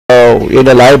in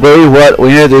the library, what we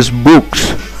need is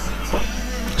books.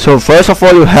 So first of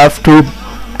all, you have to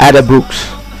add a books.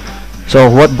 So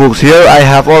what books? Here I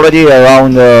have already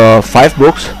around 5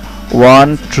 books.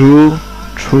 1 2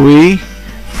 3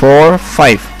 4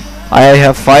 5. I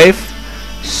have 5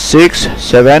 6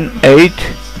 7 8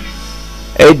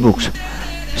 books.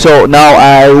 So now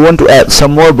I want to add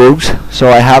some more books, so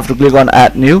I have to click on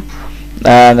add new,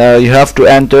 and you have to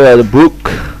enter the book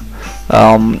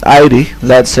ID,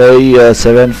 let's say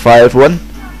 751,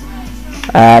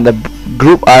 and the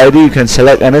group ID you can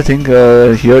select anything.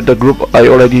 Here the group I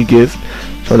already give,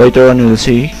 so later on you will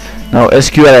see. Now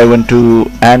SQL, I want to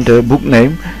enter book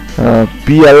name,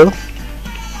 PL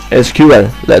SQL,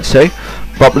 let's say.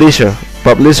 Publisher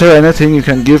anything you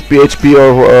can give, PHP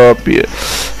or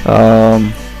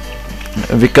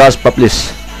Vikas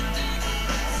Publish.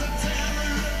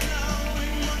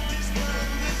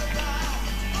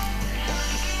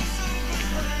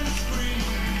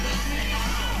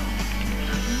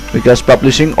 Because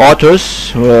publishing.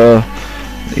 Authors,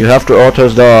 you have to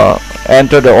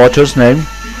enter the author's name,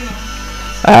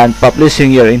 and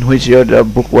publishing year in which year the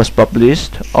book was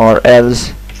published, or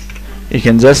else you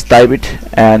can just type it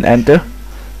and enter,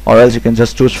 or else you can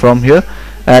just choose from here.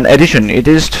 And edition, it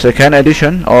is second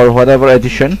edition or whatever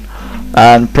edition.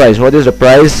 And price, what is the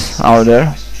price out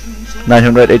there?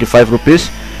 985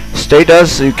 rupees.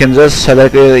 Status, you can just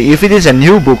select if it is a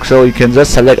new book, so you can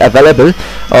just select available,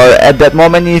 or at that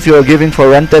moment if you are giving for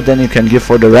rented, then you can give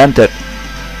for the rented.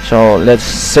 So let's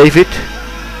save it.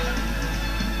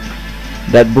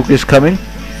 That book is coming.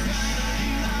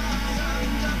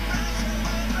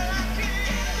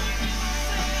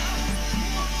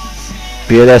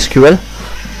 PLSQL.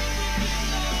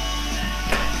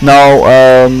 Now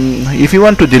if you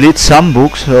want to delete some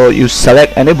books, so you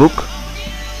select any book,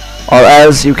 or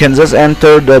else you can just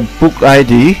enter the book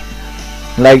ID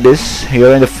like this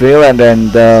here in the field, and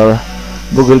then the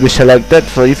book will be selected.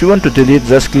 So if you want to delete,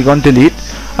 just click on delete.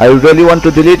 I really want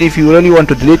to delete. If you really want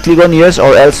to delete, click on yes,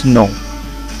 or else no.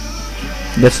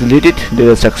 Let's delete it.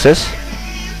 Delete success.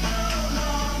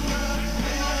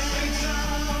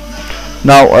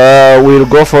 Now we'll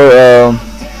go for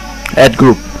add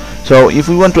group. So if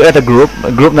we want to add a group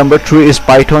number 3 is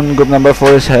Python, group number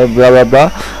 4 is blah blah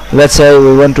blah. Let's say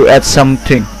we want to add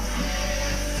something.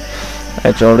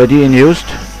 It's already in used.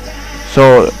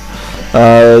 So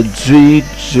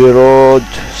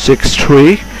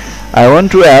G063, I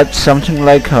want to add something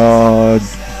like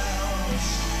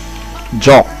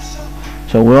jog.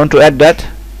 So we want to add that.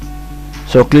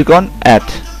 So click on add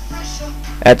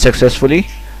successfully.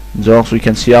 Jogs we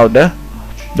can see out there.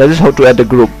 That is how to add a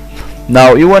group.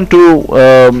 Now you want to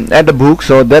add a book,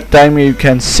 so that time you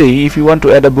can see if you want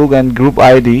to add a book and group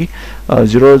ID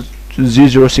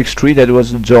G063, that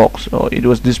was jogs, so it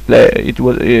was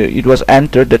it was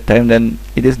entered that time, then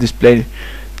it is displayed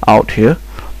out here.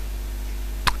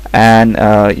 And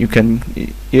you can,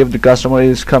 if the customer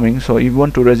is coming, so if you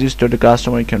want to register the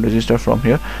customer, you can register from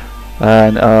here.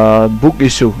 And book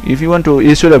issue, if you want to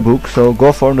issue the book, so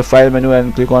go from the file menu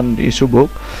and click on the issue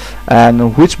book,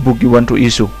 and which book you want to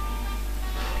issue.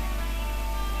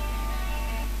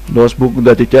 Those book,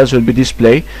 the details will be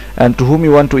displayed, and to whom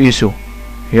you want to issue.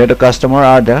 Here the customer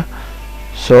are there,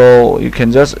 so you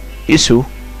can just issue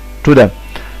to them.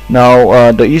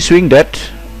 Now the issuing date,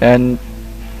 and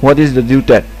what is the due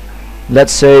date?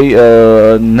 Let's say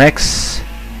next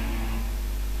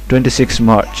 26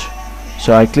 March.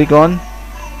 So I click on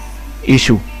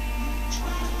issue.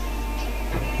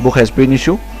 Book has been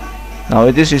issued. Now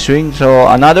it is issuing. So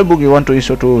another book you want to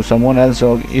issue to someone else,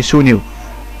 so issue new.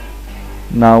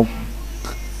 Now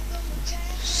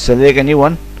select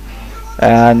anyone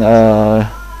and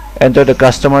enter the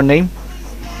customer name,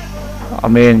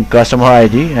 customer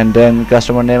ID, and then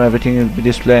customer name, everything will be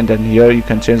displayed, and then here you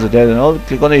can change the date and all.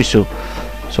 Click on issue.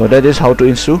 So that is how to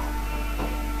issue.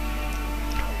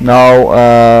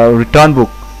 Now return book.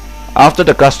 After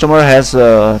the customer has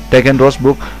taken those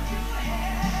book,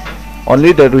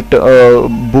 only the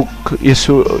book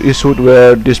issued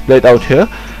were displayed out here.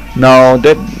 Now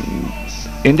that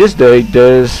in this day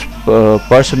there is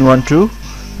person want to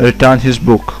return his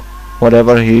book,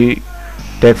 whatever he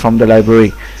take from the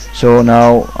library. So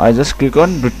now I just click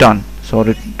on return. So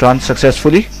return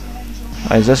successfully.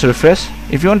 I just refresh.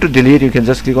 If you want to delete, you can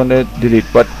just click on the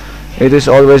delete, but it is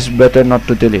always better not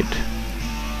to delete.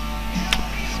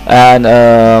 And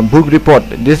book report,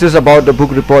 this is about the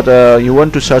book report. You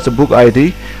want to search a book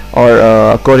ID, or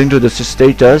according to the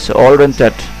status, all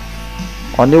rented,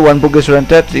 only one book is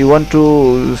rented. You want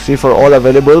to see for all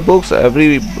available books,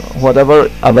 whatever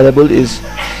available is,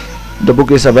 the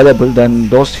book is available, then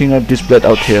those things are displayed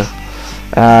out here.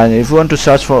 And if you want to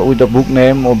search for with the book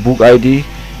name or book ID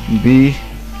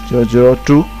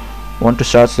B002, want to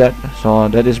search that, so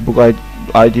that is book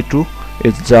ID 2,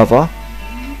 it's Java.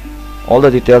 All the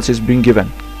details is being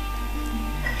given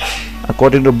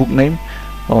according to book name.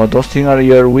 Those things are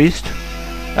your wished,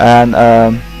 and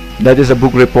that is a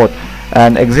book report.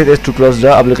 And exit is to close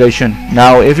the application.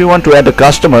 Now if you want to add a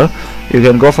customer, you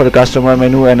can go for the customer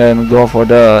menu and then go for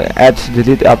the add,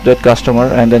 delete, update customer,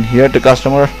 and then here the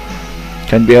customer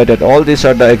can be added. All these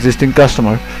are the existing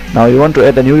customer. Now you want to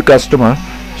add a new customer,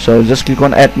 so just click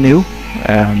on add new,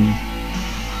 and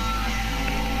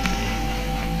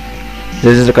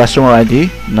this is the customer ID.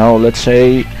 Now let's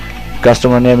say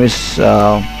customer name is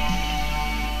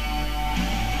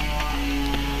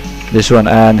this one,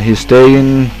 and he's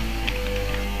staying,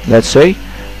 let's say,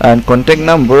 and contact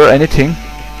number anything,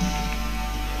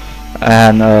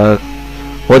 and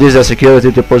what is the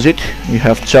security deposit? You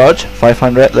have charge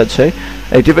 500, let's say.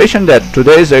 Activation date,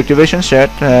 today is the activation set,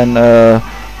 and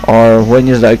or when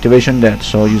is the activation date,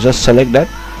 so you just select that,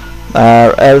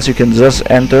 else you can just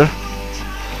enter,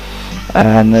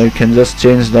 and you can just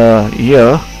change the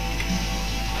year.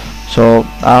 So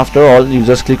after all, you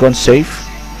just click on save,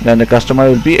 then the customer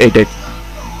will be added.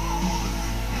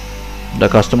 The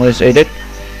customer is added.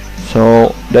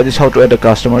 So that is how to add a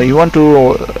customer. You want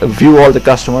to view all the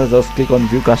customers, just click on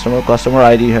view customer. Customer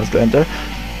ID you have to enter.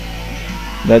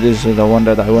 That is the one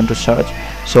that I want to search.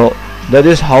 So that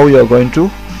is how you are going to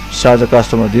search a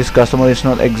customer. This customer is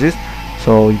not exist,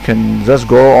 so you can just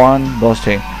go on those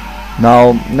things.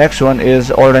 Now next one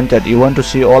is all rented. You want to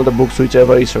see all the books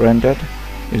whichever is rented.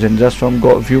 You can just from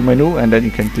go view menu, and then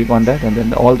you can click on that, and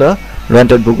then all the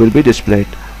rented book will be displayed.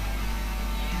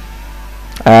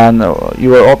 And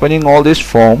you are opening all this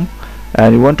form,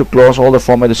 and you want to close all the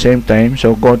form at the same time,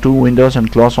 so go to Windows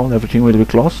and close all, everything will be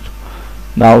closed.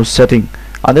 Now setting,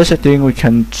 under setting we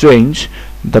can change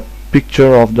the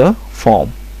picture of the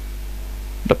form.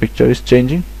 The picture is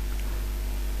changing.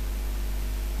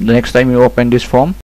 The next time you open this form,